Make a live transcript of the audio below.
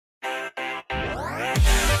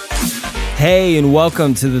Hey, and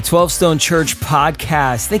welcome to the 12 Stone Church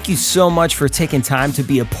podcast. Thank you so much for taking time to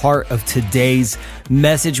be a part of today's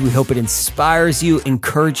message. We hope it inspires you,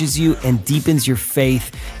 encourages you, and deepens your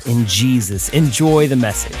faith in Jesus. Enjoy the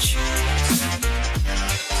message.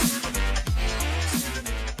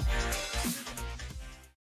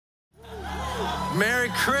 Merry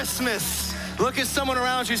Christmas. Look at someone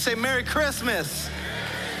around you, say Merry Christmas.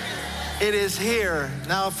 It is here.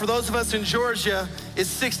 Now, for those of us in Georgia, it's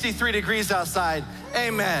 63 degrees outside.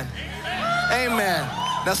 Amen. Amen.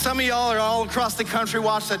 Now, some of y'all are all across the country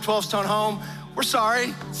watching that 12 Stone home. We're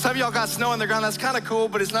sorry. Some of y'all got snow on the ground. That's kind of cool,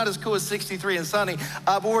 but it's not as cool as 63 and sunny.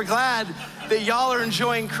 But we're glad that y'all are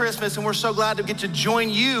enjoying Christmas, and we're so glad to get to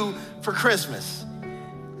join you for Christmas.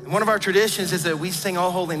 And one of our traditions is that we sing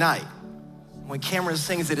 "O Holy Night." When Cameron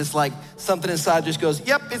sings it, it's like something inside just goes,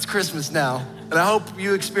 yep, it's Christmas now. And I hope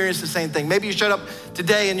you experience the same thing. Maybe you showed up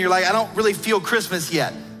today and you're like, I don't really feel Christmas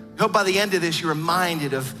yet. I hope by the end of this, you're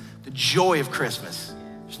reminded of the joy of Christmas.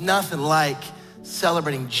 There's nothing like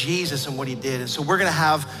celebrating Jesus and what he did. And so we're gonna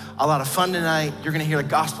have a lot of fun tonight. You're gonna hear a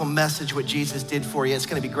gospel message, what Jesus did for you. It's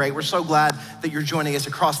gonna be great. We're so glad that you're joining us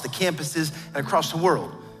across the campuses and across the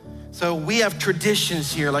world. So we have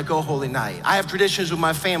traditions here like "O Holy Night." I have traditions with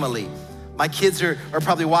my family. My kids are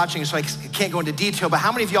probably watching, so I can't go into detail, but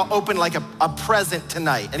how many of y'all open like a present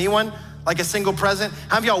tonight? Anyone? Like a single present?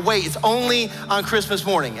 How many of y'all wait? It's only on Christmas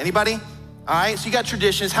morning. Anybody? All right, so you got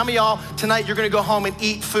traditions. How many of y'all tonight you're gonna go home and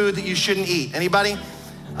eat food that you shouldn't eat? Anybody?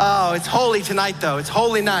 Oh, it's holy tonight though. It's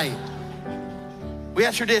holy night. We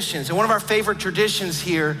have traditions, and one of our favorite traditions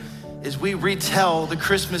here is we retell the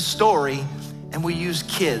Christmas story and we use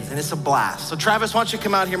kids, and it's a blast. So Travis, why don't you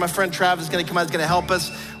come out here? My friend Travis is gonna come out, he's gonna help us.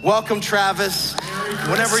 Welcome, Travis.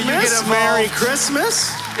 Whenever you get involved. Merry Christmas.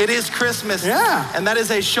 It is Christmas. Yeah. And that is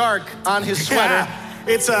a shark on his sweater. Yeah.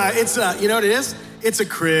 It's you know what it is? It's a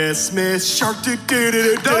Christmas shark. Don't do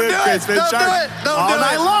it, Christmas don't shark. do it, don't all do it.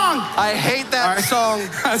 night long. I hate that song.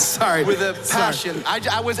 I'm sorry. With a passion.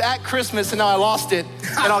 I was at Christmas and now I lost it,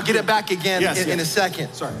 and I'll get it back again in a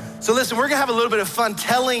second. Sorry. So listen, we're gonna have a little bit of fun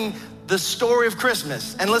telling the story of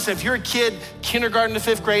Christmas. And listen, if you're a kid, kindergarten to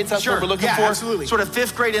fifth grade, that's what we're looking for. Absolutely. Sort of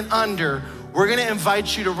fifth grade and under, we're gonna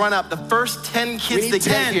invite you to run up. The first 10 kids that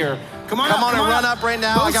get here, come on and run up right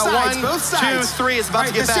now. Both I got sides, 1, 2, 3. It's about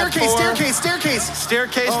to get bad.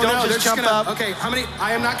 Staircase. Oh, don't just jump up. Okay, how many?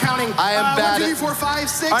 I am not counting. I am bad 1, 2, 3, 4, 5,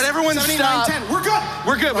 6. All right, everyone 7, 8, stop. 9, 10. We're good.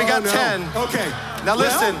 We're good. We got 10. Okay. Now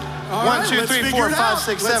listen. Well, 1, 2, 3, 4, 5,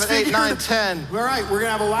 6, 7, 8, 9, 10. All right, we're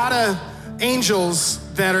gonna have a lot of angels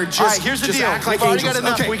that are just. All right, here's the deal. Act like We've already angels. got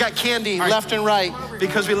enough. Okay. We got candy left and right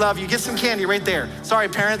because we love you. Get some candy right there. Sorry,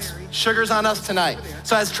 parents. Sugar's on us tonight.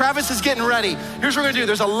 So as Travis is getting ready, here's what we're gonna do.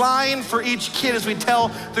 There's a line for each kid as we tell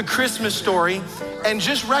the Christmas story. And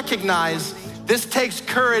just recognize this takes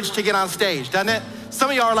courage to get on stage, doesn't it? Some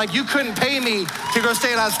of y'all are like, you couldn't pay me to go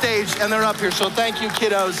stand on stage, and they're up here. So thank you,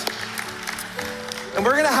 kiddos. And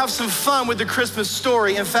we're gonna have some fun with the Christmas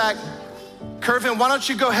story. In fact, Kervin, why don't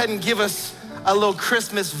you go ahead and give us a little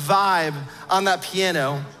Christmas vibe on that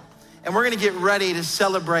piano, and we're gonna get ready to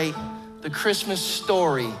celebrate the Christmas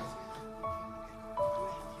story.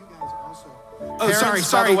 Oh, Parents,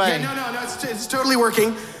 sorry. by the way, Yeah, no, it's totally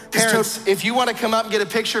working. Parents, if you wanna come up and get a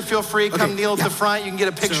picture, feel free, come kneel at the front. You can get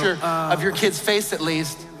a picture of your kid's face at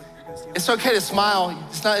least. It's okay to smile.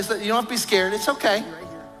 You don't have to be scared, it's okay.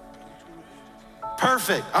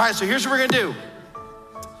 Perfect. All right, so here's what we're gonna do.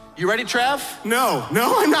 You ready, Trav? No,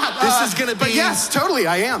 I'm not. This is gonna be But yes, totally,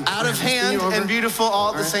 I am. out of hand and beautiful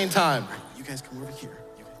all at the same time. You guys come over here.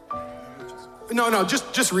 No,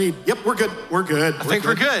 just read. Yep, we're good. I think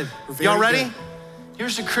we're good. Y'all ready? Good.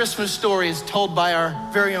 Here's the Christmas story as told by our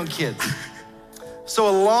very own kids. So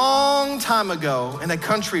a long time ago in a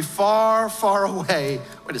country far, far away,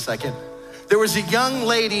 wait a second, there was a young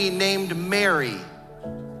lady named Mary.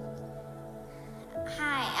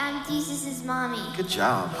 Hi, I'm Jesus' mommy. Good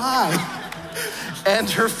job. Hi. And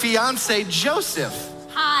her fiance, Joseph.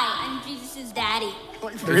 Hi, I'm Jesus' daddy.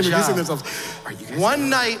 They're introducing themselves. Are you guys? One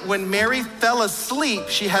night when Mary fell asleep,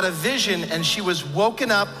 she had a vision and she was woken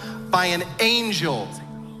up by an angel.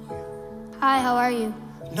 Hi, how are you?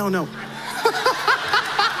 No.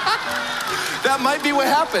 That might be what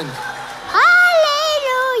happened.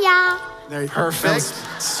 Hallelujah. Perfect. That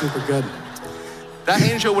was super good. That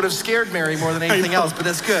angel would have scared Mary more than anything else, but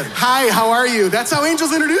that's good. Hi, how are you? That's how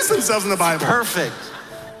angels introduce themselves in the Bible. Perfect.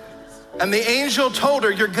 And the angel told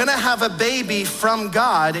her, you're gonna have a baby from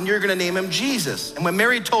God and you're gonna name him Jesus. And when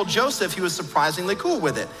Mary told Joseph, he was surprisingly cool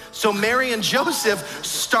with it. So Mary and Joseph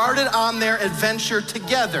started on their adventure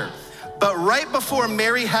together. But right before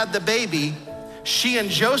Mary had the baby, she and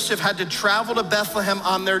Joseph had to travel to Bethlehem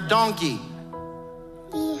on their donkey.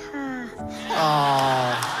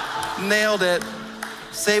 Oh, nailed it.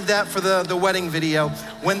 Save that for the wedding video.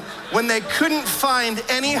 When they couldn't find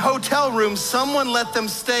any hotel room, someone let them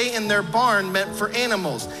stay in their barn meant for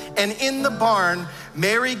animals. And in the barn,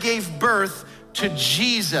 Mary gave birth to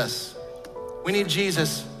Jesus. We need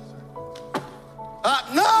Jesus.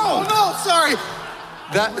 No! Oh, no, sorry.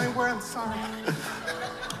 I'm sorry.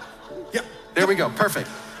 Yep. There we go, perfect.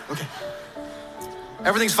 Okay.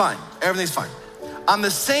 Everything's fine, everything's fine. On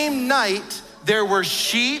the same night, there were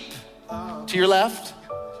sheep to your left.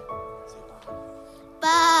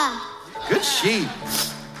 Ba. Good sheep.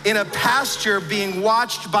 In a pasture being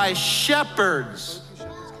watched by shepherds. Come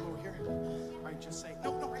over here. All right, just say,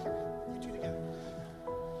 no, right here. You two together.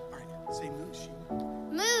 All right, say moo sheep.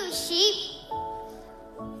 Moo sheep.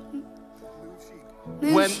 Moo sheep.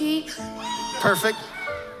 Moo When- sheep. Perfect.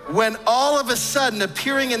 When all of a sudden,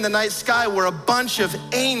 appearing in the night sky were a bunch of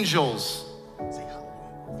angels. Say hallelujah. 3,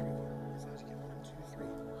 4. So as you get 1, 2, 3.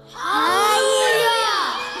 Hallelujah.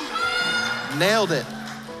 Nailed it.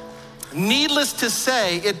 Needless to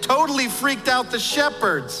say, it totally freaked out the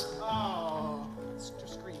shepherds. Oh, just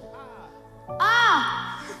scream.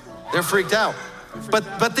 Ah. They're freaked out.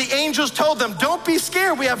 But the angels told them, don't be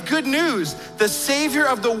scared, we have good news. The Savior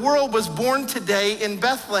of the world was born today in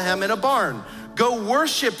Bethlehem in a barn. Go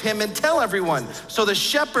worship him and tell everyone. So the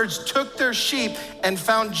shepherds took their sheep and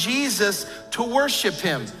found Jesus to worship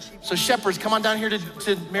him. So shepherds, come on down here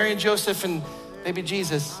to Mary and Joseph and baby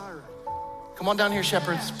Jesus. Come on down here,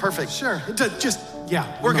 shepherds. Perfect. Sure. Yeah.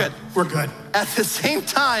 We're good. We're good. At the same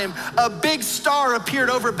time, a big star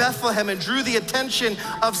appeared over Bethlehem and drew the attention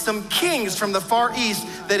of some kings from the far east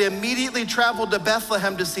that immediately traveled to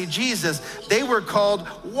Bethlehem to see Jesus. They were called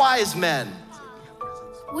wise men.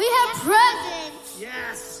 We have presents.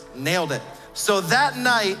 Yes. Nailed it. So that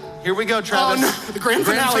night, here we go, Travis. Oh, no, the grand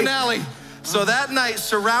finale. So that night,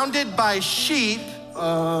 surrounded by sheep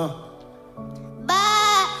Ba.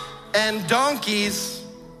 and donkeys,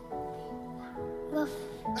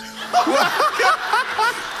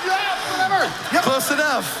 Whatever. Yep. close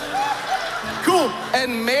enough, Cool.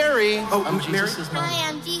 and Mary, Oh, I'm Mary? Jesus' mom, I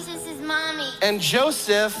am Jesus' mommy. and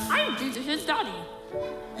Joseph, I'm Jesus' daddy.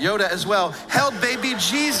 Yoda as well, held baby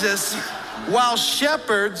Jesus while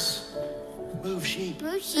shepherds, move sheep,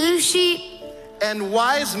 Moo sheep. Moo sheep. and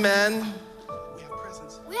wise men We have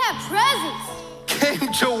presents. We have presents.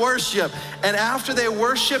 came to worship. And after they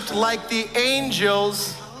worshiped like the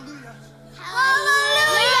angels,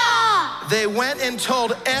 Hallelujah. they went and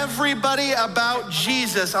told everybody about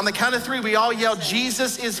Jesus. On the count of 3, we all yelled,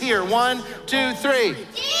 Jesus is here. 1, 2, 3. Jesus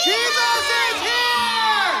is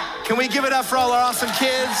here! Can we give it up for all our awesome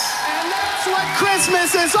kids? And that's what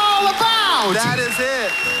Christmas is all about. That is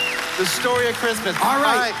it. The story of Christmas. All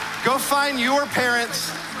right. Go find your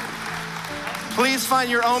parents. Please find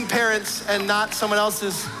your own parents and not someone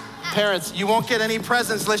else's parents. You won't get any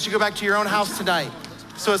presents unless you go back to your own house tonight.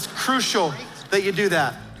 So it's crucial that you do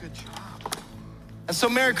that. And so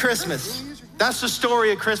Merry Christmas. That's the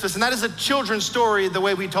story of Christmas. And that is a children's story the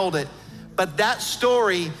way we told it. But that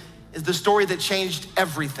story is the story that changed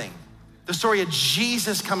everything. The story of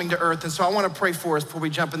Jesus coming to earth. And so I want to pray for us before we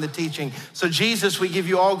jump into teaching. So Jesus, we give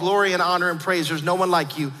you all glory and honor and praise. There's no one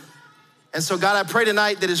like you. And so God, I pray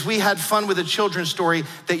tonight that as we had fun with the children's story,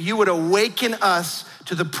 that you would awaken us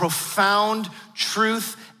to the profound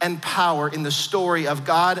truth and power in the story of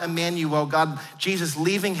God, Emmanuel, God, Jesus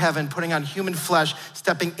leaving heaven, putting on human flesh,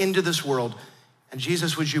 stepping into this world. And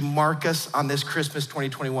Jesus, would you mark us on this Christmas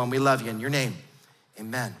 2021? We love you in your name,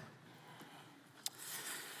 amen.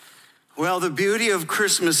 Well, the beauty of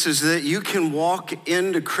Christmas is that you can walk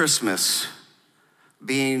into Christmas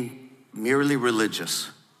being merely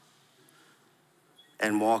religious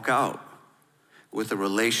and walk out with a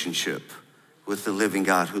relationship with the living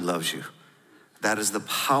God who loves you. That is the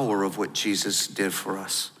power of what Jesus did for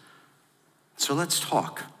us. So let's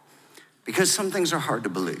talk, because some things are hard to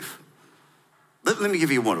believe. Let me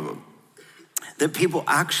give you one of them. That people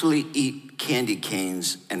actually eat candy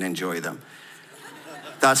canes and enjoy them.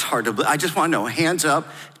 That's hard to believe. I just want to know, hands up,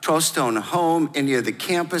 12 Stone Home, any of the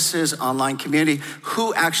campuses, online community,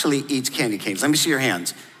 who actually eats candy canes? Let me see your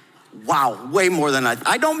hands. Wow, way more than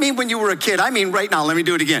I don't mean when you were a kid. I mean right now. Let me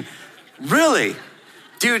do it again. Really?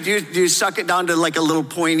 Dude, you suck it down to like a little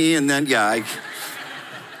pointy and then, yeah,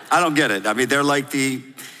 I don't get it. I mean, they're like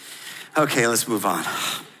okay, let's move on.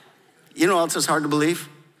 You know what else is hard to believe?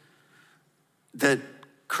 That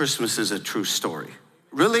Christmas is a true story.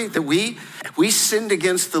 Really? That we sinned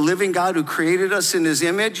against the living God who created us in his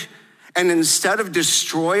image, and instead of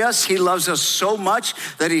destroy us, he loves us so much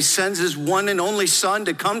that he sends his one and only son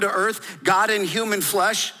to come to earth, God in human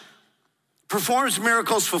flesh, performs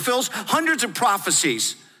miracles, fulfills hundreds of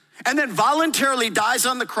prophecies, and then voluntarily dies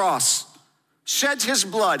on the cross, sheds his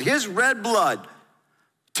blood, his red blood,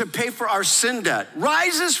 to pay for our sin debt,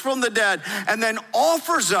 rises from the dead, and then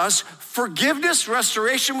offers us forgiveness,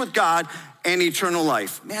 restoration with God, and eternal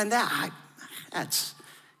life. Man, that's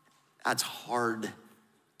hard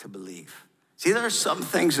to believe. See, there are some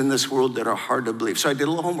things in this world that are hard to believe. So I did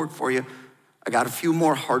a little homework for you. I got a few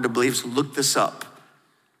more hard to believe, so look this up.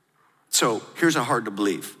 So here's a hard to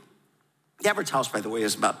believe. The average house, by the way,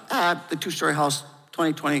 is about the two-story house,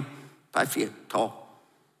 25 feet tall.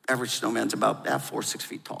 Average snowman's about 4-6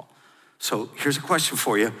 feet tall. So here's a question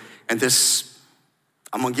for you, and this,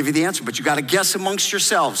 I'm gonna give you the answer, but you gotta guess amongst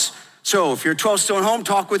yourselves. So if you're 12-stone home,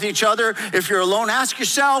 talk with each other. If you're alone, ask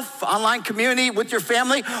yourself, online community, with your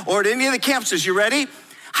family, or at any of the campuses. You ready?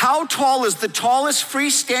 How tall is the tallest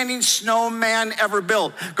freestanding snowman ever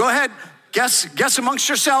built? Go ahead, guess amongst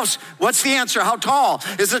yourselves. What's the answer? How tall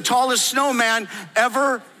is the tallest snowman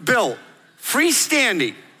ever built?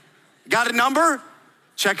 Freestanding. Got a number?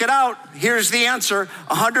 Check it out. Here's the answer,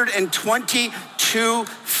 122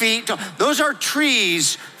 feet tall. Those are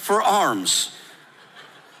trees for arms.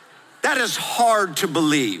 That is hard to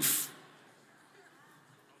believe.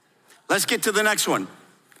 Let's get to the next one.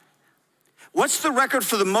 What's the record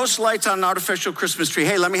for the most lights on an artificial Christmas tree?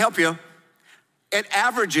 Hey, let me help you. It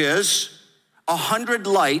averages 100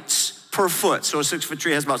 lights per foot. So a 6-foot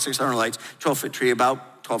tree has about 600 lights. 12-foot tree, about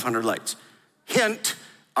 1,200 lights. Hint,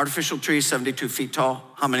 artificial tree, 72 feet tall.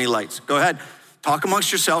 How many lights? Go ahead, talk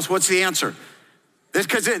amongst yourselves. What's the answer? This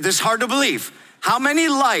is hard to believe. How many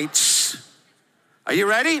lights? Are you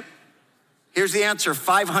ready? Here's the answer,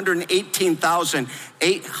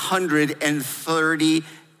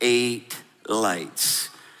 518,838 lights.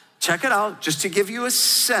 Check it out, just to give you a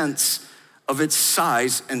sense of its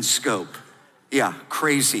size and scope. Yeah,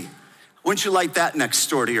 crazy. Wouldn't you like that next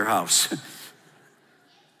door to your house?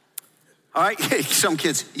 All right, some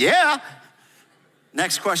kids, yeah.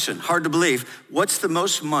 Next question, hard to believe. What's the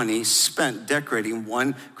most money spent decorating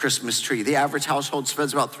one Christmas tree? The average household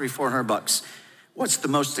spends about $300-400. What's the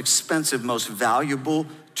most expensive, most valuable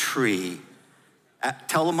tree?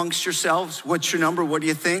 Tell amongst yourselves, what's your number? What do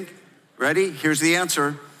you think? Ready? Here's the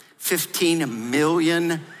answer, $15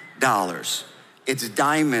 million. It's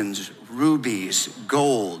diamonds, rubies,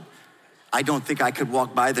 gold. I don't think I could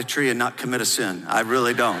walk by the tree and not commit a sin. I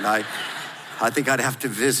really don't. I think I'd have to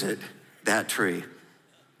visit that tree.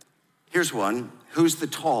 Here's one. Who's the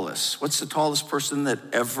tallest? What's the tallest person that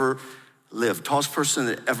ever lived? Tallest person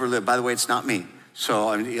that ever lived. By the way, it's not me. So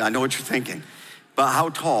I know what you're thinking. But how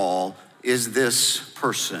tall is this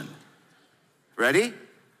person? Ready?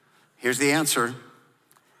 Here's the answer.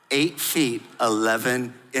 8 feet,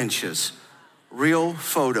 11 inches. Real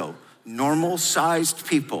photo. Normal-sized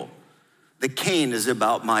people. The cane is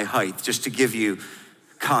about my height, just to give you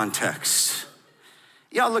context.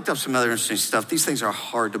 Yeah, I looked up some other interesting stuff. These things are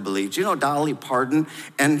hard to believe. Do you know Dolly Parton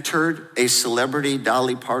entered a celebrity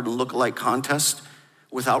Dolly Parton lookalike contest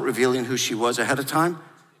without revealing who she was ahead of time?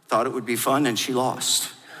 Thought it would be fun, and she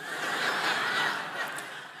lost.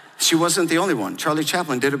 She wasn't the only one. Charlie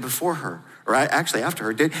Chaplin did it before her, or actually after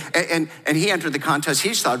her did. And he entered the contest.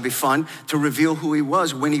 He thought it'd be fun to reveal who he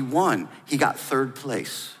was when he won. He got 3rd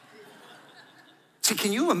place. See,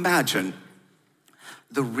 can you imagine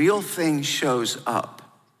the real thing shows up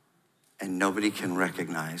and nobody can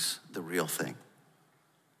recognize the real thing?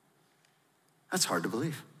 That's hard to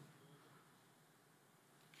believe.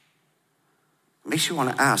 It makes you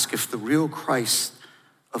want to ask, if the real Christ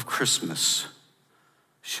of Christmas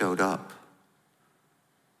showed up,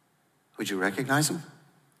 would you recognize him?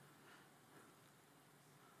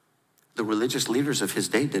 The religious leaders of his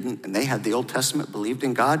day didn't, and they had the Old Testament, believed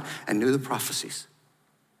in God, and knew the prophecies.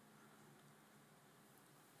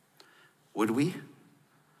 Would we?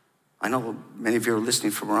 I know many of you are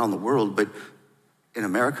listening from around the world, but in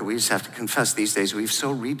America, we just have to confess these days, we've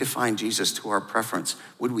so redefined Jesus to our preference.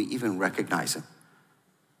 Would we even recognize him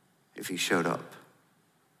if he showed up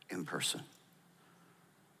in person?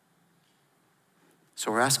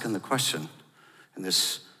 So we're asking the question in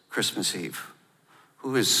this Christmas Eve,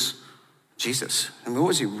 who is Jesus? I mean, what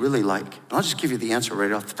was he really like? And I'll just give you the answer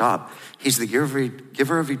right off the top. He's the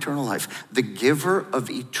giver of eternal life, the giver of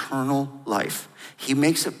eternal life. He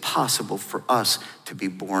makes it possible for us to be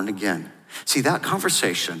born again. See, that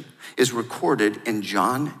conversation is recorded in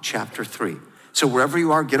John chapter 3. So wherever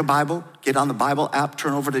you are, get a Bible, get on the Bible app,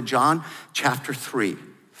 turn over to John chapter 3.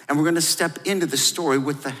 And we're gonna step into the story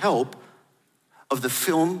with the help of the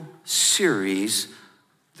film series,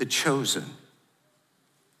 The Chosen.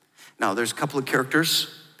 Now, there's a couple of characters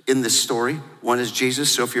in this story. One is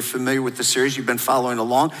Jesus. So if you're familiar with the series, you've been following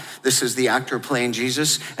along. This is the actor playing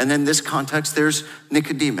Jesus. And then this context, there's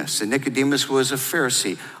Nicodemus. And Nicodemus was a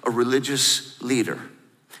Pharisee, a religious leader.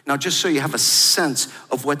 Now, just so you have a sense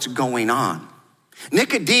of what's going on,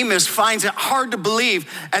 Nicodemus finds it hard to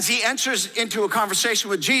believe as he enters into a conversation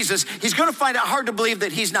with Jesus, he's going to find it hard to believe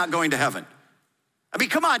that he's not going to heaven. I mean,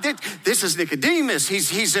 come on, this is Nicodemus.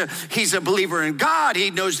 He's a believer in God. He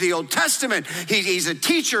knows the Old Testament. He's a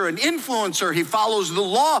teacher, an influencer. He follows the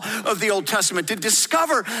law of the Old Testament. To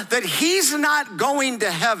discover that he's not going to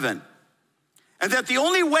heaven and that the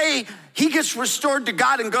only way he gets restored to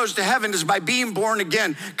God and goes to heaven is by being born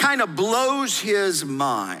again kind of blows his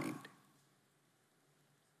mind. In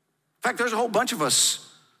fact, there's a whole bunch of us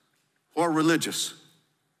who are religious.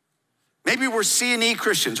 Maybe we're C&E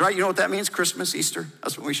Christians, right? You know what that means? Christmas, Easter,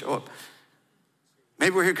 that's when we show up.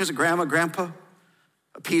 Maybe we're here because of grandma, grandpa,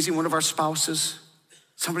 appeasing one of our spouses.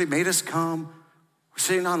 Somebody made us come. We're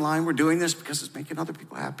sitting online, we're doing this because it's making other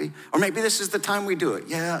people happy. Or maybe this is the time we do it.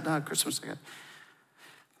 Yeah, no, Christmas.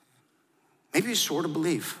 Maybe you sort of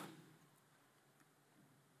believe.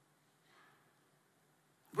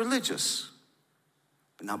 Religious,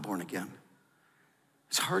 but not born again.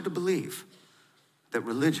 It's hard to believe that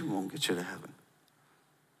religion won't get you to heaven.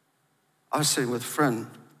 I was sitting with a friend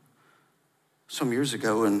some years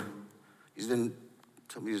ago, and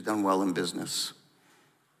somebody who's done well in business,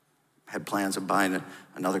 had plans of buying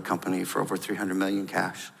another company for over $300 million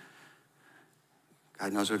cash. Guy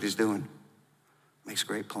knows what he's doing, makes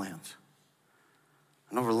great plans.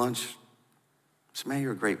 And over lunch, I said, man,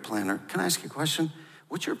 you're a great planner. Can I ask you a question?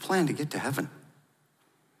 What's your plan to get to heaven?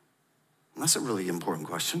 And that's a really important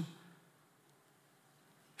question.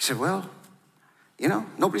 He said, well, you know,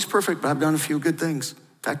 nobody's perfect, but I've done a few good things. In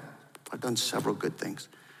fact, I've done several good things.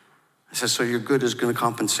 I said, so your good is going to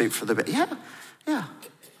compensate for the bad? Yeah.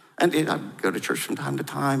 And I go to church from time to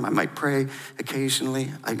time. I might pray occasionally.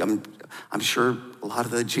 I'm sure a lot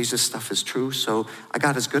of the Jesus stuff is true, so I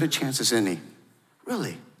got as good a chance as any.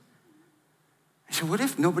 Really? I said, what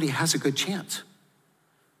if nobody has a good chance?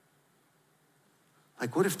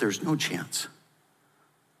 Like, what if there's no chance?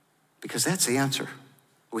 Because that's the answer.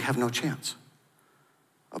 We have no chance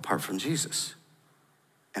apart from Jesus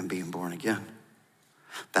and being born again.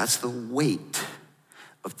 That's the weight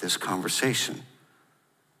of this conversation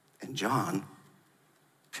in John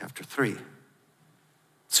chapter 3.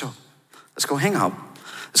 So let's go hang out.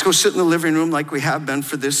 Let's go sit in the living room like we have been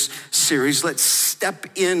for this series. Let's step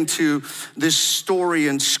into this story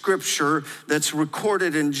in scripture that's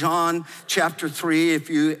recorded in John chapter 3. If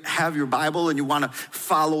you have your Bible and you want to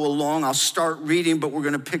follow along, I'll start reading, but we're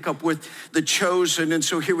going to pick up with the chosen. And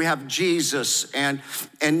so here we have Jesus and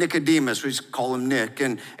Nicodemus. We just call him Nick.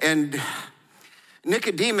 And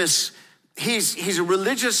Nicodemus, he's a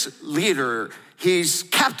religious leader. He's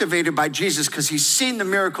captivated by Jesus because he's seen the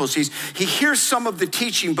miracles. He hears some of the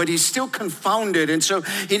teaching, but he's still confounded. And so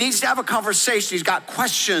he needs to have a conversation. He's got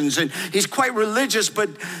questions and he's quite religious, but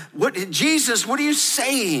Jesus, what are you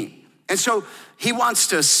saying? And so he wants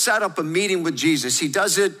to set up a meeting with Jesus. He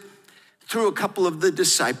does it through a couple of the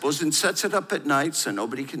disciples and sets it up at night so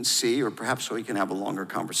nobody can see, or perhaps so he can have a longer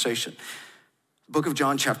conversation. Book of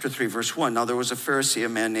John, chapter 3, verse 1. Now there was a Pharisee, a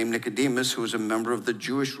man named Nicodemus, who was a member of the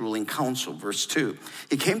Jewish ruling council. Verse 2.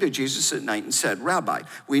 He came to Jesus at night and said, Rabbi,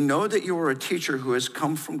 we know that you are a teacher who has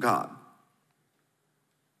come from God.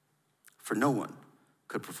 For no one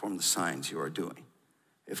could perform the signs you are doing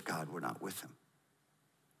if God were not with him.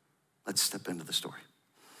 Let's step into the story.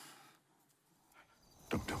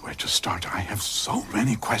 Don't know where to start. I have so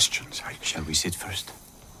many questions. Shall we sit first?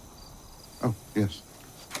 Oh, yes,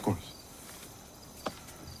 of course.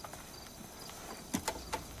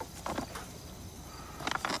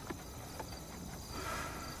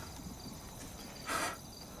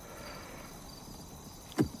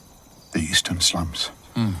 The eastern slums.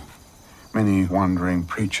 Many wandering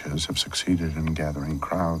preachers have succeeded in gathering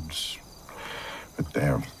crowds with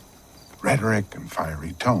their rhetoric and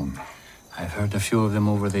fiery tone. I've heard a few of them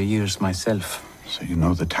over the years myself. So you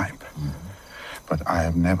know the type. But I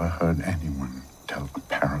have never heard anyone tell a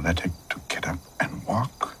paralytic to get up and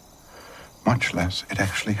walk, much less it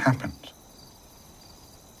actually happened.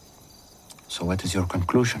 So what is your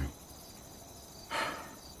conclusion?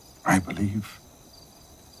 I believe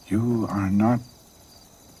you are not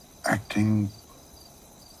acting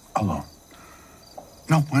alone.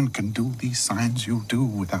 No one can do these signs you do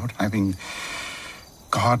without having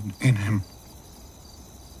God in him.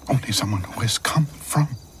 Only someone who has come from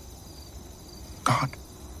God.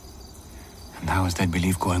 And how is that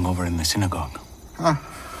belief going over in the synagogue?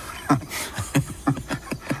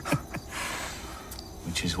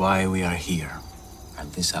 Which is why we are here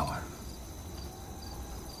at this hour.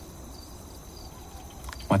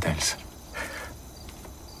 What else?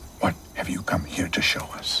 What have you come here to show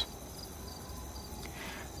us?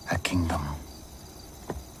 A kingdom.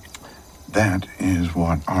 That is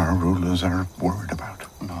what our rulers are worried about.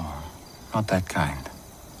 No, not that kind.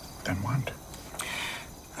 Then what?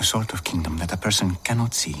 A sort of kingdom that a person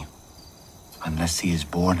cannot see unless he is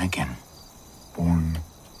born again. Born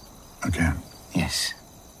again? Yes.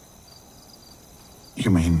 You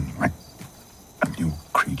mean like a new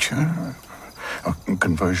creature? A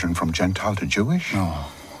conversion from Gentile to Jewish? No,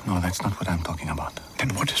 that's not what I'm talking about. Then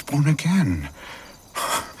what is born again?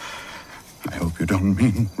 I hope you don't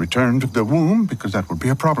mean return to the womb, because that would be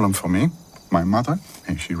a problem for me. My mother,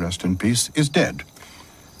 may she rest in peace, is dead.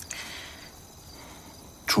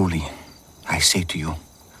 Truly, I say to you,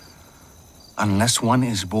 unless one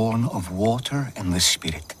is born of water and the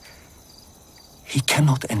Spirit, he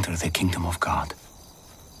cannot enter the kingdom of God.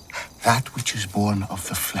 That which is born of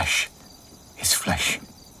the flesh is flesh,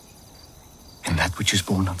 and that which is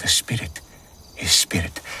born of the Spirit is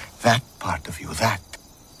spirit. That part of you, that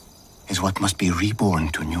is what must be reborn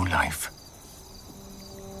to new life.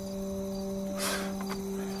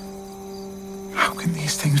 How can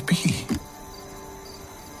these things be?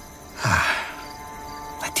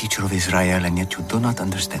 A teacher of Israel, and yet you do not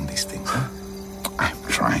understand these things, huh? I'm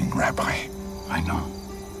trying, Rabbi. I know.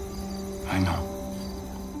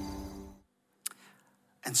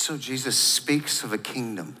 And so Jesus speaks of a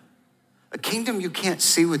kingdom you can't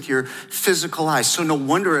see with your physical eyes. So no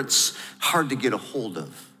wonder it's hard to get a hold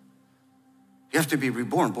of. You have to be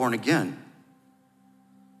reborn, born again.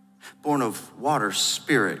 Born of water,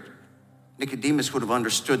 spirit. Nicodemus would have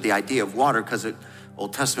understood the idea of water because the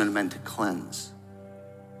Old Testament meant to cleanse.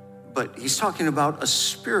 But he's talking about a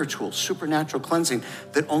spiritual, supernatural cleansing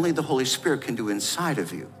that only the Holy Spirit can do inside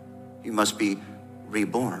of you. You must be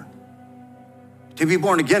reborn. To be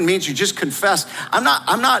born again means you just confess,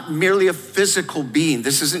 I'm not merely a physical being.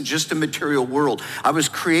 This isn't just a material world. I was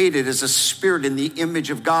created as a spirit in the image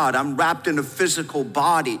of God. I'm wrapped in a physical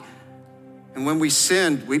body. And when we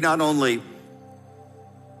sinned, we not only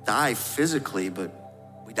die physically, but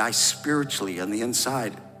we die spiritually on the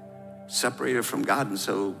inside, separated from God. And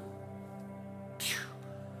so,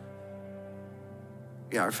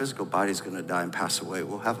 yeah, our physical body is going to die and pass away.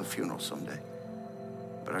 We'll have a funeral someday.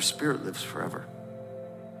 But our spirit lives forever.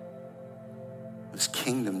 This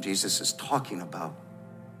kingdom Jesus is talking about,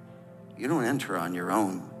 you don't enter on your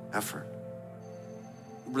own effort.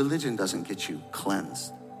 Religion doesn't get you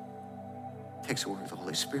cleansed. It takes the work of the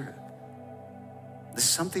Holy Spirit. This is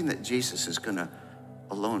something that Jesus is going to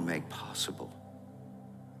alone make possible.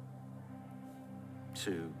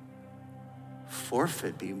 To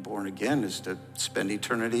forfeit being born again is to spend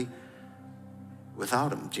eternity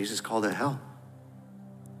without him. Jesus called it hell.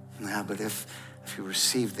 Yeah, but if you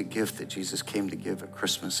receive the gift that Jesus came to give at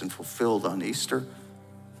Christmas and fulfilled on Easter,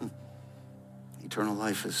 eternal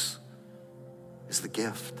life is the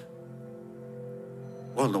gift.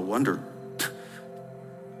 Well, no wonder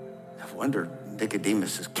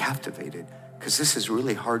Nicodemus is captivated, because this is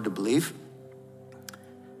really hard to believe.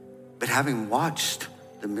 But having watched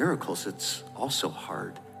the miracles, it's also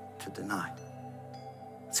hard to deny.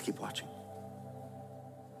 Let's keep watching.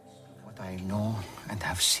 What I know and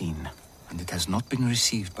have seen, and it has not been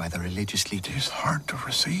received by the religious leaders. It is hard to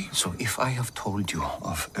receive. So if I have told you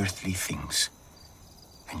of earthly things,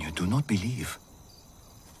 and you do not believe,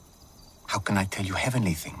 how can I tell you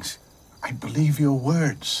heavenly things? I believe your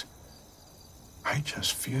words. I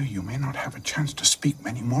just fear you may not have a chance to speak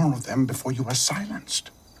many more of them before you are silenced.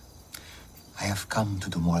 I have come to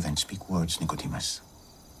do more than speak words, Nicodemus.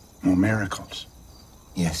 More miracles.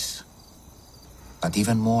 Yes, but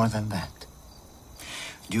even more than that.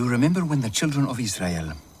 Do you remember when the children of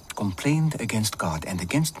Israel complained against God and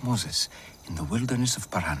against Moses in the wilderness of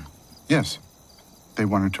Paran? Yes. They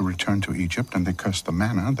wanted to return to Egypt, and they cursed the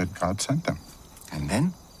manna that God sent them. And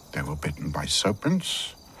then? They were bitten by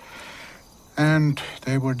serpents, and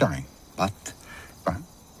they were dying. But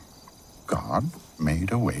God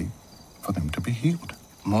made a way for them to be healed.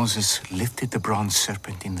 Moses lifted the bronze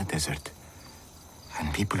serpent in the desert,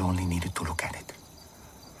 and people only needed to look at it.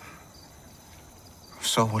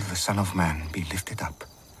 So will the Son of Man be lifted up,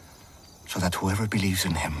 so that whoever believes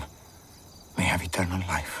in him may have eternal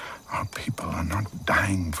life. Our people are not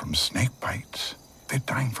dying from snake bites. They're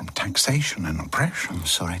dying from taxation and oppression. I'm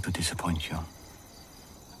sorry to disappoint you,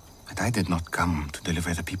 but I did not come to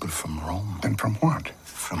deliver the people from Rome. Then from what?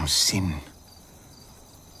 From sin.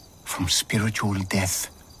 From spiritual death.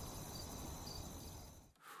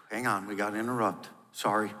 Hang on, we got to interrupt.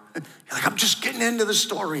 Sorry. You're like, I'm just getting into the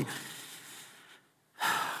story.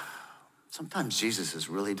 Sometimes Jesus is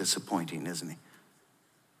really disappointing, isn't he?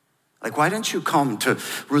 Like, why didn't you come to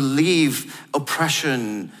relieve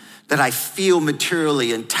oppression that I feel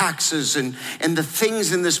materially, and taxes and the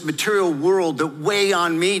things in this material world that weigh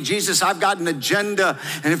on me? Jesus, I've got an agenda,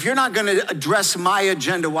 and if you're not gonna address my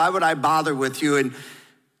agenda, why would I bother with you? And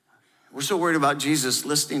we're so worried about Jesus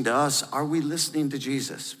listening to us. Are we listening to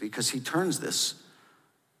Jesus? Because he turns this.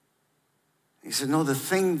 He said, no, the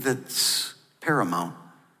thing that's paramount,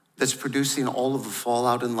 that's producing all of the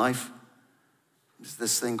fallout in life, is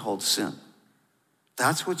this thing called sin.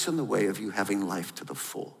 That's what's in the way of you having life to the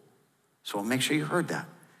full. So I'll make sure you heard that.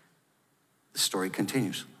 The story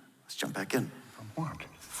continues. Let's jump back in. From what?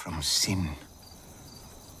 From sin.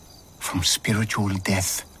 From spiritual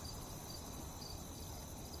death.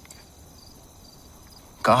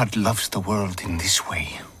 God loves the world in this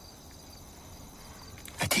way.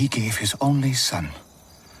 That he gave his only Son,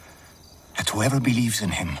 that whoever believes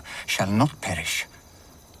in him shall not perish,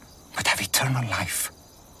 but have eternal life.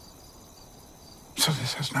 So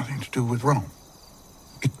this has nothing to do with Rome.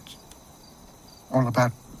 It's all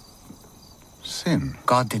about sin.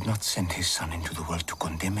 God did not send his Son into the world to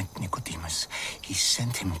condemn it, Nicodemus. He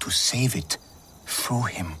sent him to save it through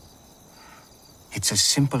him. It's as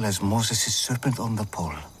simple as Moses' serpent on the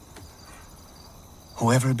pole.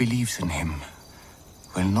 Whoever believes in him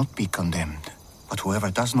will not be condemned, but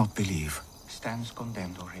whoever does not believe stands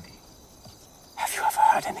condemned already. Have you ever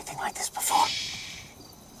heard anything like this before?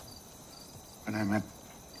 When I met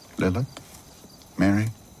Lilith, Mary,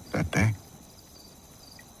 that day,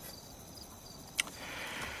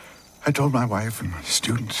 I told my wife and my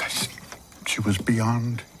students, I said, she was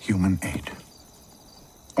beyond human aid.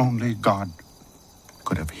 Only God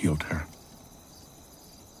could have healed her.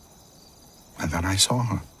 And then I saw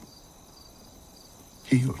her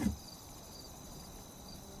healed.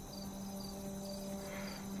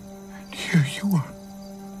 And here you are.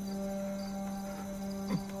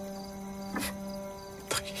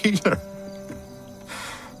 The healer.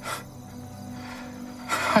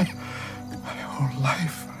 My whole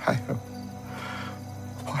life I have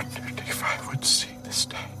wondered if I would see this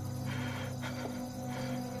day.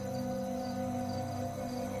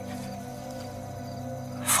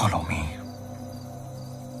 Follow me,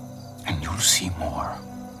 and you'll see more.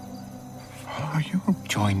 Follow you?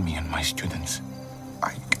 Join me and my students.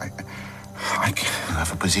 I can't. You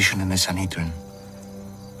have a position in the Sanhedrin.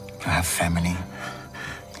 You have family.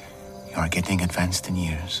 You are getting advanced in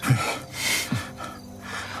years.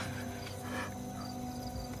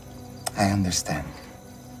 I understand.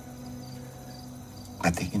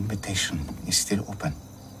 But the invitation is still open.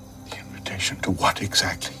 The invitation to what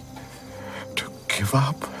exactly? To give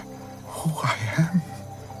up who I am?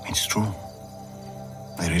 It's true.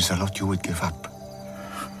 There is a lot you would give up.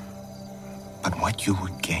 But what you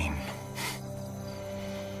would gain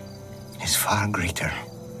is far greater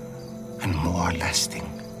and more lasting.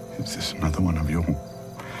 Is this another one of your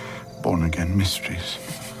born-again mysteries?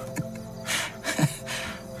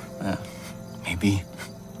 Maybe.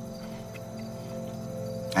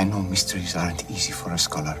 I know mysteries aren't easy for a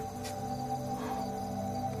scholar.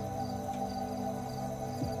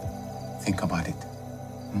 Think about it.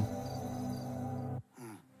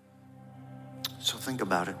 So think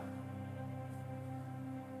about it.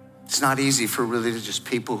 It's not easy for religious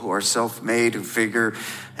people who are self-made, who figure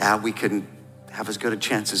we can have as good a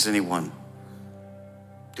chance as anyone.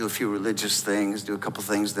 Do a few religious things, do a couple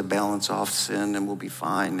things that balance off sin, and we'll be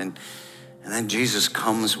fine. And then Jesus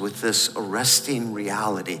comes with this arresting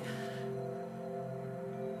reality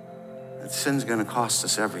that sin's gonna cost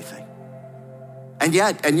us everything. And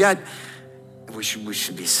yet, we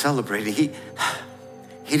should be celebrating.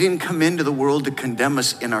 He didn't come into the world to condemn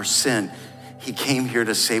us in our sin. He came here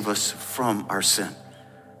to save us from our sin.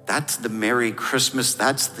 That's the Merry Christmas.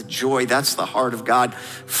 That's the joy. That's the heart of God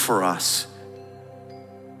for us.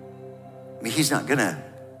 I mean, he's not gonna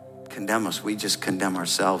condemn us. We just condemn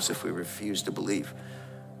ourselves if we refuse to believe.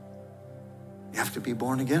 You have to be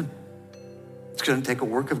born again. It's gonna take a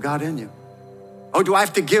work of God in you. Oh, do I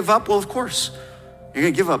have to give up? Well, of course. You're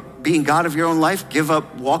gonna give up being God of your own life, give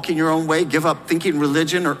up walking your own way, give up thinking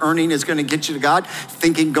religion or earning is gonna get you to God,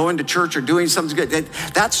 thinking going to church or doing something good.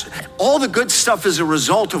 That's all the good stuff is a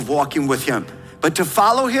result of walking with him. But to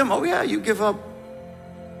follow him, oh yeah, you give up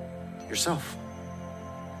yourself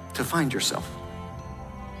to find yourself.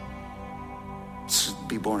 To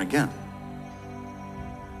be born again,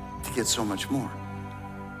 to get so much more.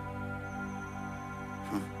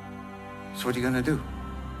 So what are you gonna do?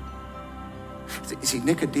 See,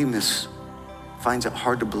 Nicodemus finds it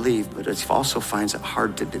hard to believe, but it also finds it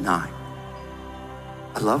hard to deny.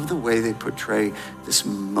 I love the way they portray this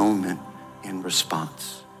moment in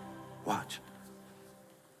response. Watch.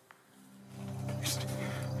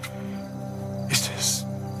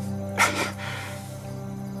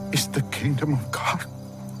 Is the kingdom of God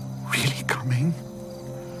really coming?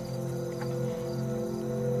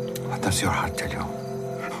 What does your heart tell you?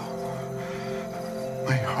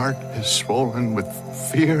 My heart is swollen with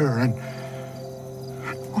fear and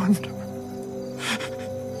wonder.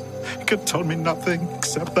 It can tell me nothing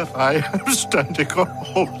except that I am standing on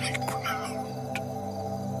holy ground.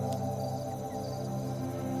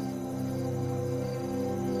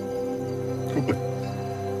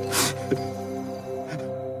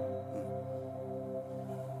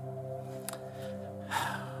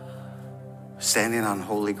 Standing on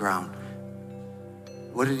holy ground.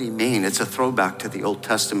 What did he mean? It's a throwback to the Old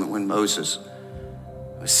Testament when Moses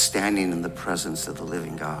was standing in the presence of the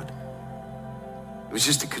living God. It was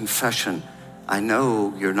just a confession. I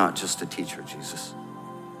know you're not just a teacher, Jesus.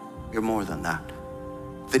 You're more than that.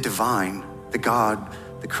 The divine, the God,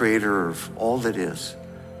 the creator of all that is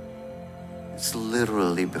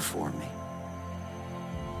literally before me.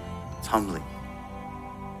 It's humbling.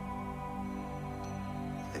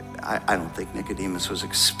 I don't think Nicodemus was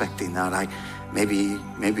expecting that.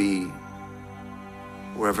 Maybe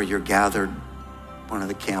wherever you're gathered, one of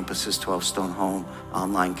the campuses, 12 Stone Home,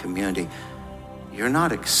 online community, you're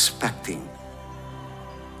not expecting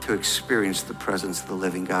to experience the presence of the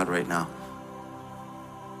living God right now.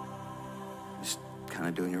 Just kind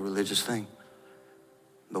of doing your religious thing.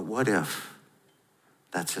 But what if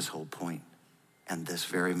that's his whole point and this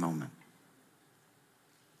very moment?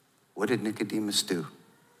 What did Nicodemus do?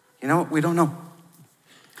 You know what? We don't know.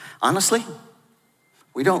 Honestly,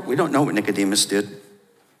 we don't know what Nicodemus did.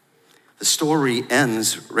 The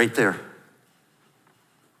ends right there.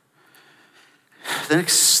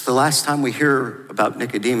 The last time we hear about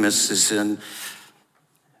Nicodemus is in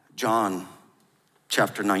John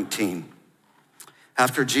chapter 19.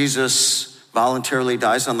 After Jesus voluntarily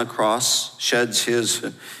dies on the cross, sheds his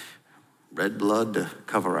red blood to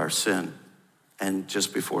cover our sin, and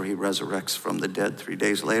just before he resurrects from the dead 3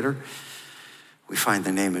 days later, we find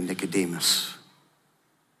the name of Nicodemus.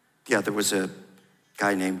 Yeah, there was a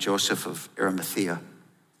guy named Joseph of Arimathea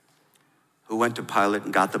who went to Pilate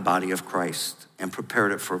and got the body of Christ and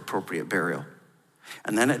prepared it for appropriate burial.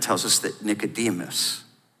 And then it tells us that Nicodemus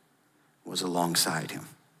was alongside him,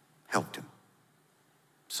 helped him.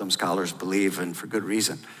 Some scholars believe, and for good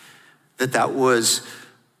reason, that was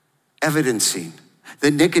evidencing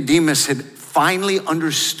that Nicodemus had finally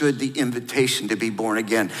understood the invitation to be born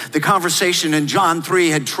again. The conversation in John 3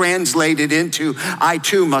 had translated into, I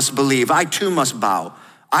too must believe, I too must bow,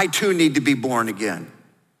 I too need to be born again.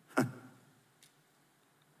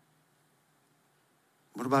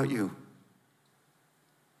 What about you?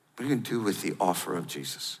 What are you going to do with the offer of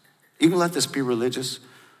Jesus? You can let this be religious.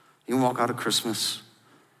 You can walk out of Christmas,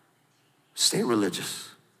 stay religious.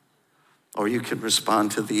 Or you can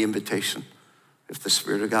respond to the invitation. If the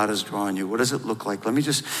Spirit of God is drawing you, what does it look like? Let me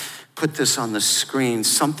just put this on the screen,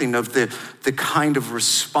 something of the kind of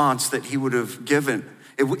response that he would have given.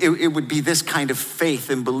 It would be this kind of faith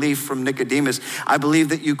and belief from Nicodemus. I believe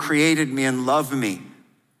that you created me and love me.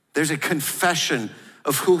 There's a confession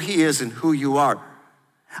of who he is and who you are.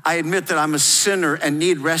 I admit that I'm a sinner and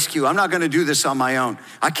need rescue. I'm not going to do this on my own.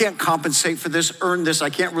 I can't compensate for this, earn this. I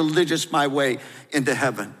can't religious my way into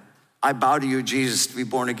heaven. I bow to you, Jesus, to be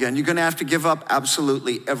born again. You're going to have to give up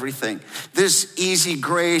absolutely everything. This easy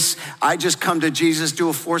grace, I just come to Jesus, do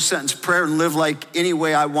a 4-sentence prayer and live like any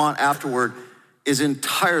way I want afterward, is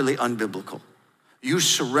entirely unbiblical. You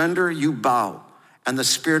surrender, you bow, and the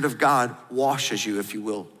Spirit of God washes you, if you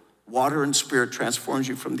will. Water and Spirit transforms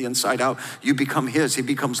you from the inside out. You become his, he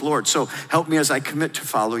becomes Lord. So help me as I commit to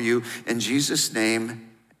follow you. In Jesus' name,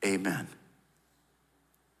 amen.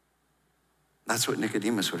 That's what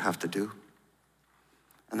Nicodemus would have to do.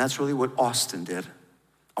 And that's really what Austin did.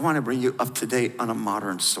 I want to bring you up to date on a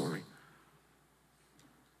modern story.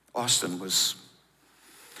 Austin was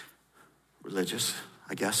religious,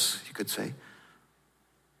 I guess you could say,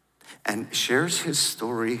 and shares his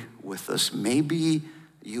story with us. Maybe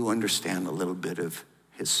you understand a little bit of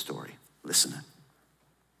his story. Listen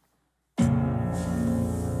in.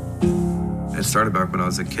 It started back when I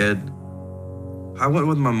was a kid. I went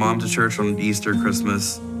with my mom to church on Easter,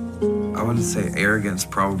 Christmas. I wouldn't say arrogance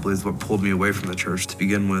probably is what pulled me away from the church to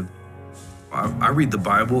begin with. I read the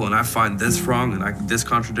Bible and I find this wrong and this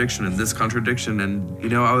contradiction and this contradiction. And you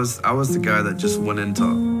know, I was the guy that just went into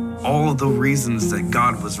all of the reasons that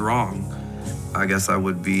God was wrong. I guess I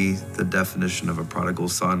would be the definition of a prodigal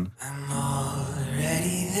son. I'm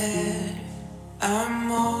already there.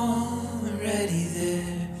 I'm already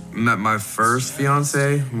there. Met my first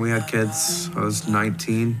fiance when we had kids. I was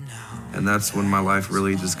 19, and that's when my life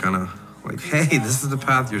really just kind of like, hey, this is the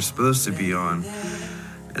path you're supposed to be on,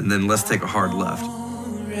 and then let's take a hard left.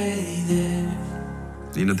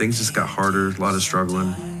 You know, things just got harder, a lot of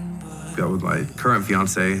struggling. Got with my current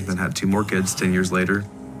fiance, then had 2 more kids 10 years later.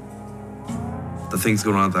 The things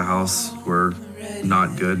going on at the house were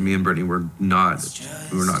not good. Me and Brittany were not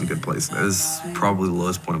in a good place. It was probably the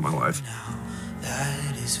lowest point of my life.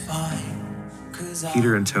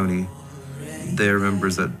 Peter and Tony, they're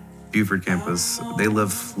members at Buford campus. They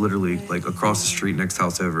live literally like across the street, next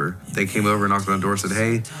house over. They came over, knocked on the door, said,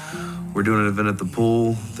 hey, we're doing an event at the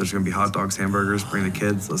pool. There's gonna be hot dogs, hamburgers, bring the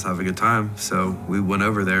kids, let's have a good time. So we went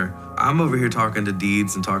over there. I'm over here talking to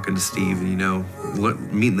Deeds and talking to Steve and, you know,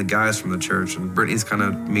 meeting the guys from the church, and Brittany's kind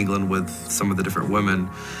of mingling with some of the different women.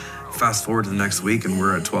 Fast forward to the next week and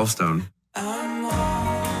we're at 12 Stone.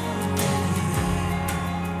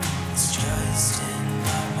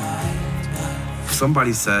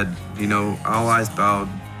 Somebody said, you know, all eyes bowed,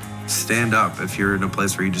 stand up if you're in a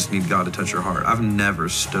place where you just need God to touch your heart. I've never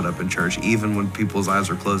stood up in church, even when people's eyes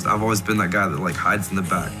are closed. I've always been that guy that like hides in the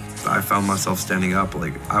back. I found myself standing up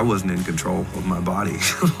like I wasn't in control of my body.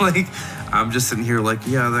 Like I'm just sitting here like,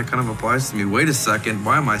 yeah, that kind of applies to me. Wait a second,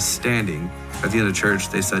 why am I standing? At the end of church,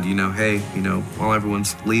 they said, you know, hey, you know, while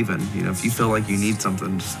everyone's leaving, you know, if you feel like you need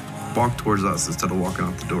something, just walk towards us instead of walking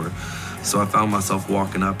out the door. So I found myself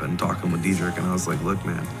walking up and talking with Diedrich, and I was like, look,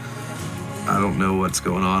 man, I don't know what's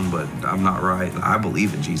going on, but I'm not right. I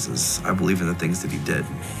believe in Jesus. I believe in the things that he did.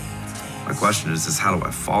 My question is how do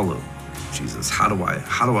I follow Jesus? How do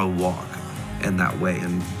I walk in that way?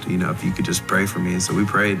 And, you know, if you could just pray for me. So we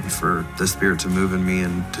prayed for the Spirit to move in me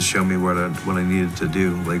and to show me what I needed to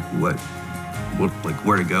do, like what like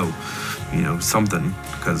where to go, you know, something,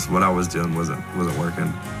 because what I was doing wasn't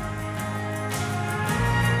working.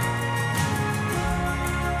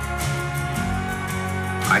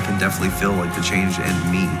 I can definitely feel like the change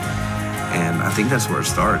in me. And I think that's where it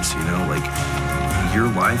starts, you know, like your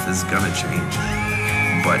life is gonna change,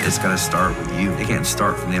 but it's gotta start with you. It can't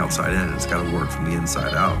start from the outside in, it's gotta work from the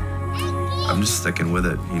inside out. I'm just sticking with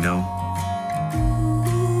it, you know.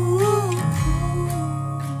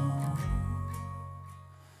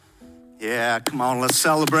 Yeah, come on, let's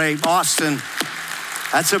celebrate Austin.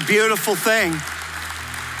 That's a beautiful thing.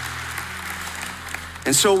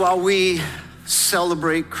 And so while we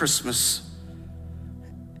celebrate Christmas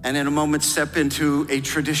and in a moment step into a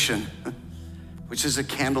tradition, which is a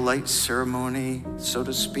candlelight ceremony, so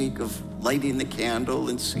to speak, of lighting the candle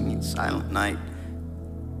and singing Silent Night,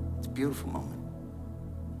 it's a beautiful moment.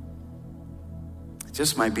 It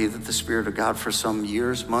just might be that the Spirit of God for some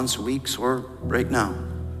years, months, weeks, or right now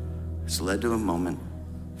has led to a moment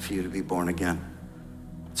for you to be born again.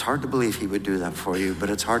 It's hard to believe he would do that for you, but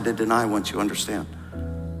it's hard to deny once you understand.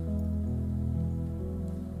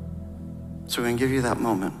 So we're gonna give you that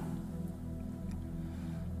moment.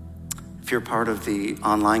 If you're part of the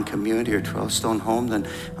online community or 12 Stone Home, then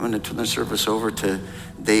I'm gonna turn the service over to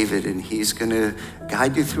David, and he's gonna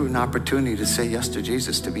guide you through an opportunity to say yes to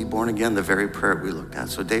Jesus, to be born again, the very prayer we looked at.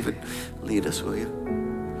 So David, lead us, will you?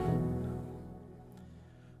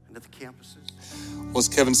 Into the campuses. Well, as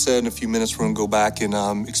Kevin said, in a few minutes, we're going to go back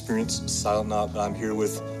and experience Silent Night. But I'm here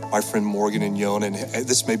with my friend Morgan and Yona, and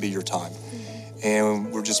this may be your time.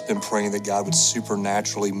 And we've just been praying that God would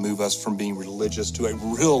supernaturally move us from being religious to a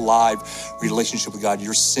real live relationship with God.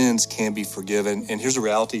 Your sins can be forgiven. And here's the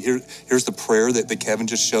reality. Here's the prayer that Kevin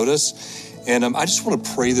just showed us. And I just want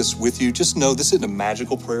to pray this with you. Just know this isn't a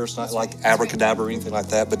magical prayer. It's not like abracadabra or anything like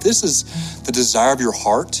that. But this is the desire of your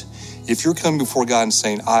heart. If you're coming before God and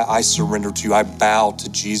saying, I surrender to you, I bow to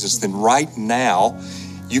Jesus, then right now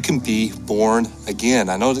you can be born again.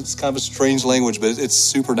 I know it's kind of a strange language, but it's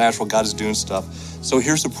supernatural. God is doing stuff. So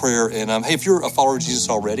here's the prayer. And hey, if you're a follower of Jesus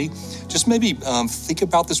already, just maybe think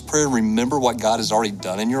about this prayer and remember what God has already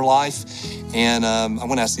done in your life. And I'm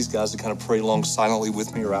going to ask these guys to kind of pray along silently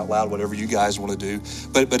with me or out loud, whatever you guys want to do.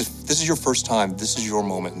 But if this is your first time, this is your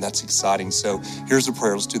moment, and that's exciting. So here's the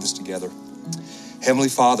prayer. Let's do this together. Heavenly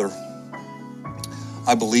Father,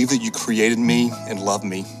 I believe that you created me and love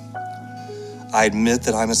me. I admit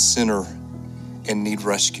that I'm a sinner and need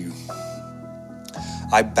rescue.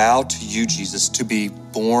 I bow to you, Jesus, to be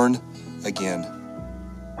born again.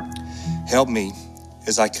 Help me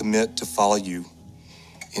as I commit to follow you.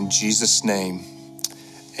 In Jesus' name,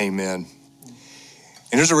 amen.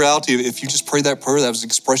 And here's the reality: if you just pray that prayer, that was an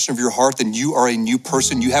expression of your heart, then you are a new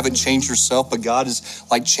person. You haven't changed yourself, but God is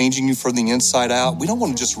like changing you from the inside out. We don't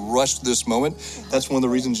want to just rush to this moment. That's one of the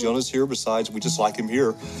reasons Jonah's here, besides we just like him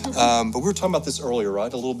here. But we were talking about this earlier,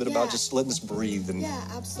 right? A little bit about just letting us breathe. Yeah,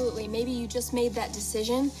 absolutely. Maybe you just made that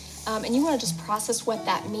decision and you want to just process what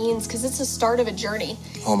that means, because it's the start of a journey.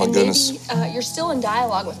 Oh my goodness. Maybe you're still in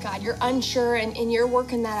dialogue with God. You're unsure and you're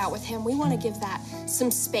working that out with him. We want to give that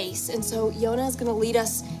some space. And so Yonah is going to lead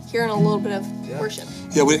us here in a little bit of worship.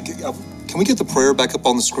 Yeah, can we get the prayer back up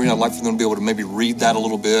on the screen? I'd like for them to be able to maybe read that a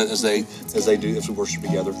little bit as we worship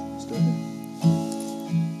together.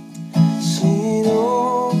 Sing,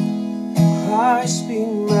 oh, Christ be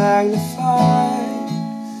magnified.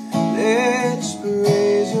 Let us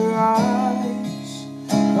praise arise.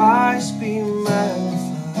 Christ be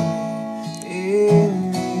magnified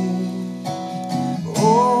in me.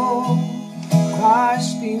 Oh,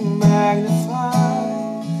 Christ be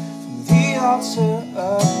magnified from the altar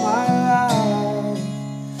of my life.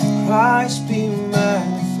 Christ be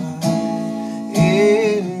magnified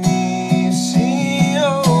in me. Sing,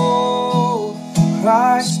 oh,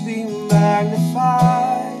 Christ be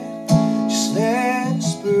magnified. Just let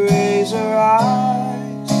us praise arise.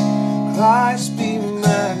 Christ be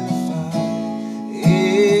magnified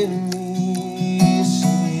in me.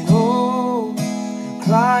 Sing, oh,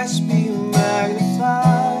 Christ be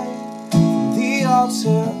magnified from the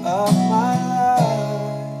altar of my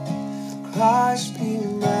life. Christ be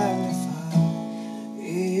magnified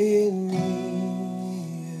in me.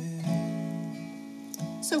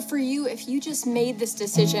 So for you, if you just made this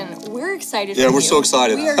decision, we're excited for you. Yeah, we're so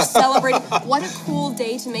excited. We are celebrating. What a cool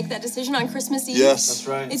day to make that decision on Christmas Eve. Yes, that's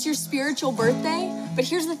right. It's your spiritual birthday. But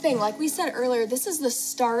here's the thing, like we said earlier, this is the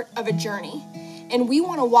start of a journey. And we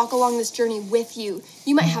want to walk along this journey with you.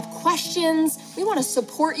 You might have questions. We want to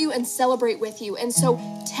support you and celebrate with you. And so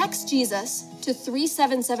text Jesus to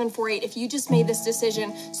 37748 if you just made this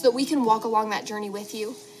decision, so that we can walk along that journey with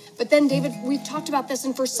you. But then, David, we've talked about this,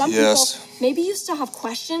 and for some people, maybe you still have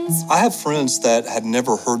questions. I have friends that had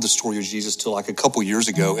never heard the story of Jesus till like a couple years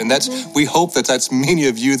ago, and we hope that's many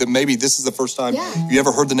of you that maybe this is the first time you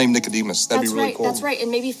ever heard the name Nicodemus. That'd be really cool. That's right.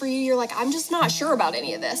 And maybe for you, you're like, I'm just not sure about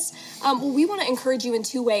any of this. Well, we want to encourage you in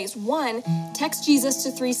two ways. One, text Jesus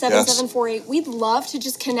to 37748. We'd love to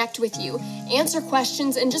just connect with you, answer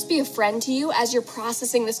questions, and just be a friend to you as you're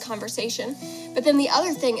processing this conversation. But then the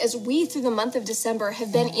other thing is, we, through the month of December,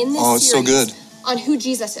 have been in this series so good. On who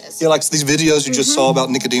Jesus is. Yeah, like these videos you just saw about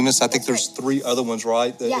Nicodemus. I think there's 3 other ones,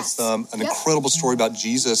 right? Yes. It's an incredible story about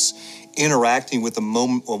Jesus interacting with a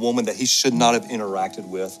woman that he should not have interacted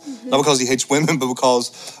with. Not because he hates women, but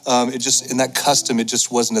because it just, in that custom, it just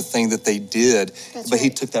wasn't a thing that they did. But he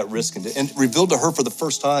took that risk and revealed to her for the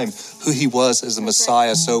first time who he was as a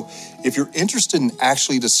Messiah. So if you're interested in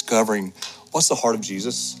actually discovering what's the heart of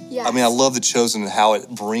Jesus? Yes. I mean, I love The Chosen and how it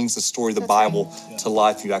brings the story of the Bible to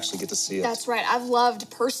life. You actually get to see it. That's right. I've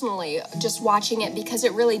loved personally just watching it, because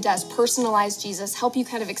it really does personalize Jesus, help you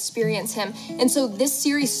kind of experience him. And so this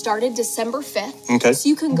series started December 5th. Okay. So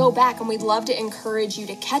you can go back, and we'd love to encourage you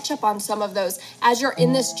to catch up on some of those as you're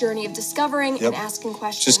in this journey of discovering and asking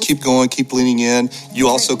questions. Just keep going, keep leaning in. You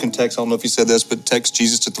also can text, I don't know if you said this, but text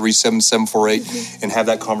Jesus to 37748 and have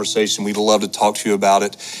that conversation. We'd love to talk to you about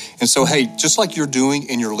it. And so, hey, just like you're doing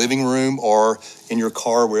in your living room or in your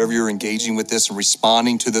car, wherever you're engaging with this and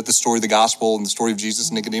responding to the story of the gospel and the story of Jesus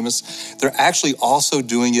and Nicodemus, they're actually also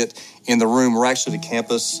doing it in the room. We're actually at a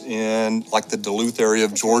campus in like the Duluth area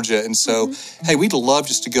of Georgia. And so, hey, we'd love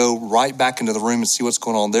just to go right back into the room and see what's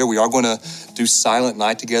going on there. We are going to do Silent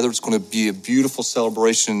Night together. It's going to be a beautiful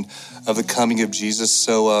celebration of the coming of Jesus.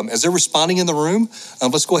 So as they're responding in the room,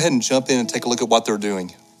 let's go ahead and jump in and take a look at what they're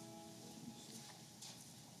doing.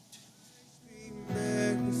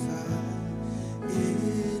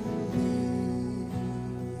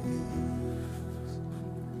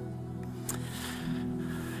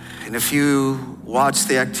 And if you watch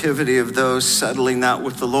the activity of those settling that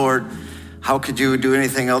with the Lord, how could you do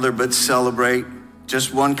anything other but celebrate?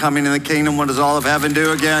 Just one coming in the kingdom. What does all of heaven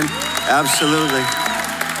do again? Absolutely.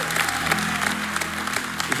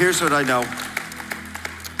 Here's what I know.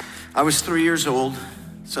 I was 3 years old.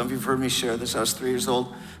 Some of you have heard me share this. I was 3 years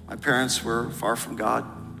old. My parents were far from God.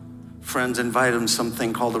 Friends invited them to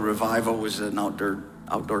something called a revival. It was an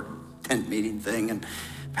outdoor tent meeting thing. And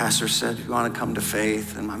pastor said, if you want to come to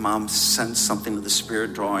faith, and my mom sensed something of the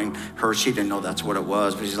Spirit drawing her. She didn't know that's what it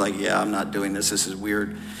was, but she's like, yeah, I'm not doing this. This is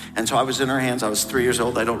weird. And so I was in her hands. I was 3 years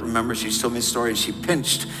old. I don't remember. She told me a story, and she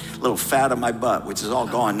pinched a little fat on my butt, which is all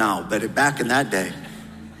gone now, but back in that day.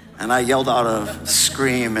 And I yelled out a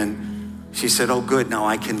scream, and She said, oh, good, now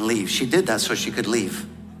I can leave. She did that so she could leave.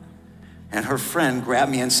 And her friend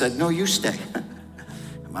grabbed me and said, no, you stay.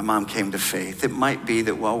 My mom came to faith. It might be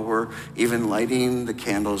that while we're even lighting the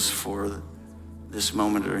candles for this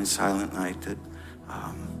moment during Silent Night,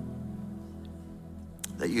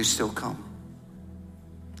 that you still come.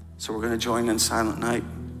 So we're going to join in Silent Night.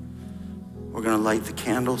 We're going to light the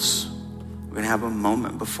candles. We're going to have a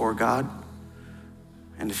moment before God.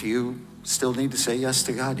 And if you still need to say yes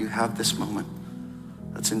to God, you have this moment.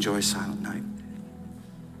 Let's enjoy Silent Night.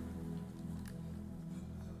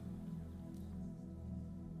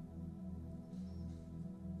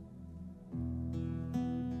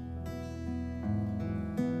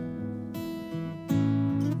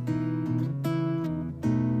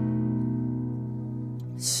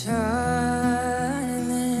 Silent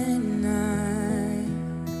night,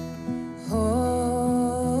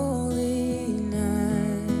 holy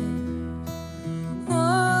night,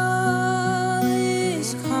 all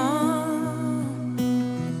is calm,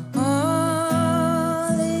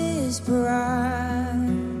 all is bright,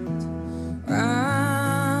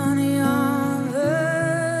 round yon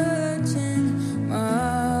virgin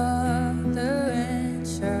mother and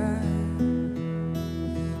child.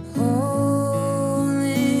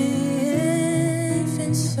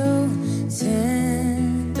 So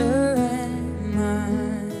tender and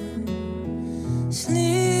mild,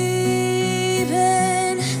 sleep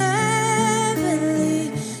in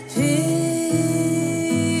heavenly peace,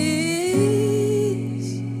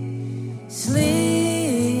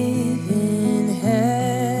 sleep in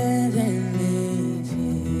heavenly peace.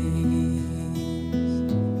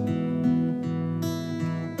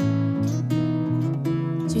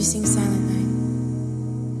 Do you sing Silent Night?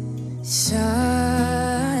 Silent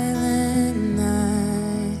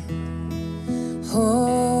night,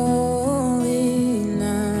 holy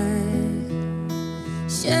night,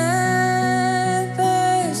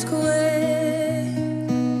 shepherds quake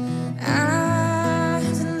at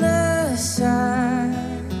the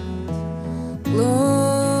sight,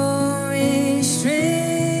 glory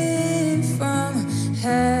stream from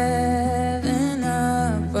heaven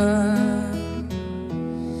above,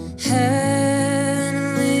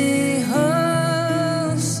 heavenly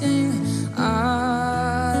hosts sing Alleluia.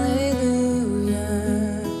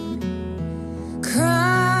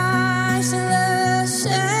 Christ the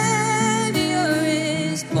Savior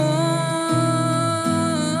is born.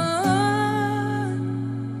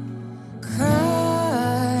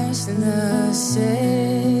 Christ the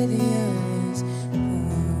Savior is born.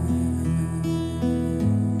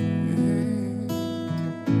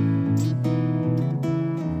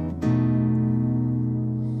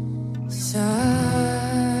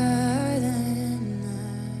 Silent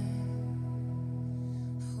night,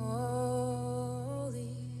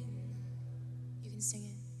 holy. You can sing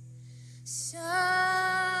it.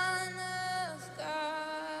 Son of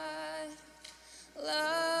God,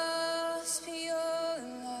 love's pure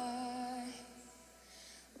light,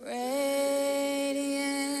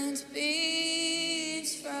 radiant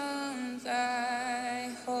beams from thy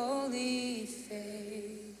holy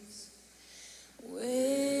face.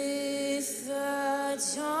 With the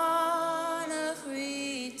dawn of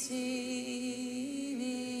redeeming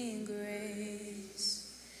grace,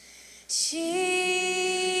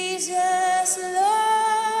 Jesus,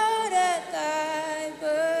 Lord, at thy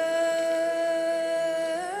birth,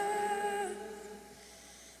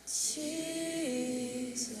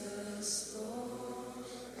 Jesus, Lord,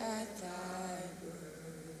 at thy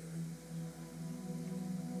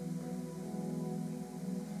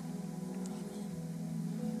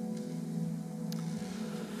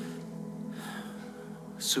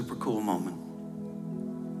Super cool moment.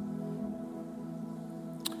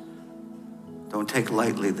 Don't take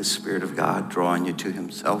lightly the Spirit of God drawing you to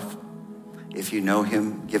himself. If you know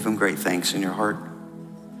him, give him great thanks in your heart.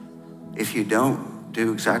 If you don't,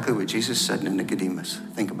 do exactly what Jesus said to Nicodemus.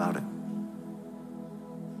 Think about it.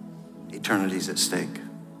 Eternity's at stake.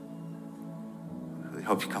 We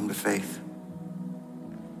hope you come to faith.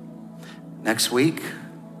 Next week,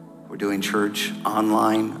 we're doing church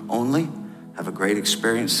online only. Have a great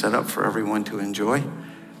experience set up for everyone to enjoy.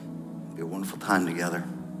 It'll be a wonderful time together.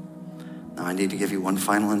 Now I need to give you one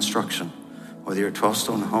final instruction. Whether you're at 12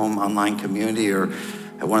 Stone Home online community or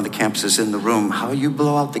at one of the campuses in the room, how you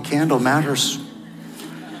blow out the candle matters.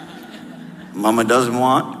 Mama doesn't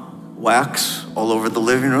want wax all over the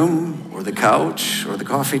living room or the couch or the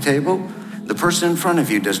coffee table. The person in front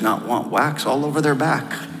of you does not want wax all over their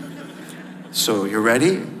back. So you're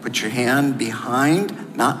ready? Put your hand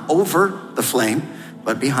behind, not over the flame,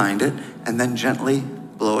 but behind it, and then gently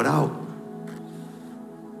blow it out.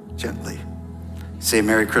 Gently. Say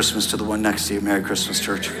Merry Christmas to the one next to you. Merry Christmas,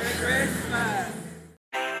 church.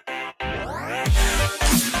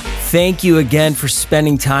 Thank you again for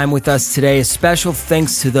spending time with us today. A special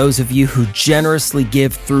thanks to those of you who generously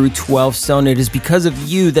give through 12 Stone. It is because of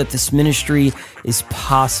you that this ministry is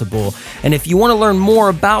possible. And if you want to learn more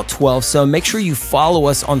about 12 Stone, make sure you follow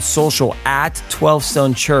us on social at 12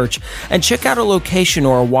 Stone Church and check out a location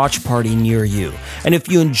or a watch party near you. And if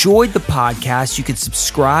you enjoyed the podcast, you could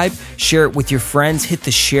subscribe, share it with your friends, hit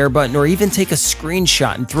the share button, or even take a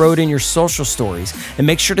screenshot and throw it in your social stories. And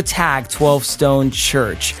make sure to tag 12 Stone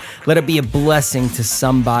Church. Let it be a blessing to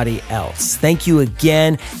somebody else. Thank you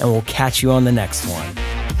again, and we'll catch you on the next one.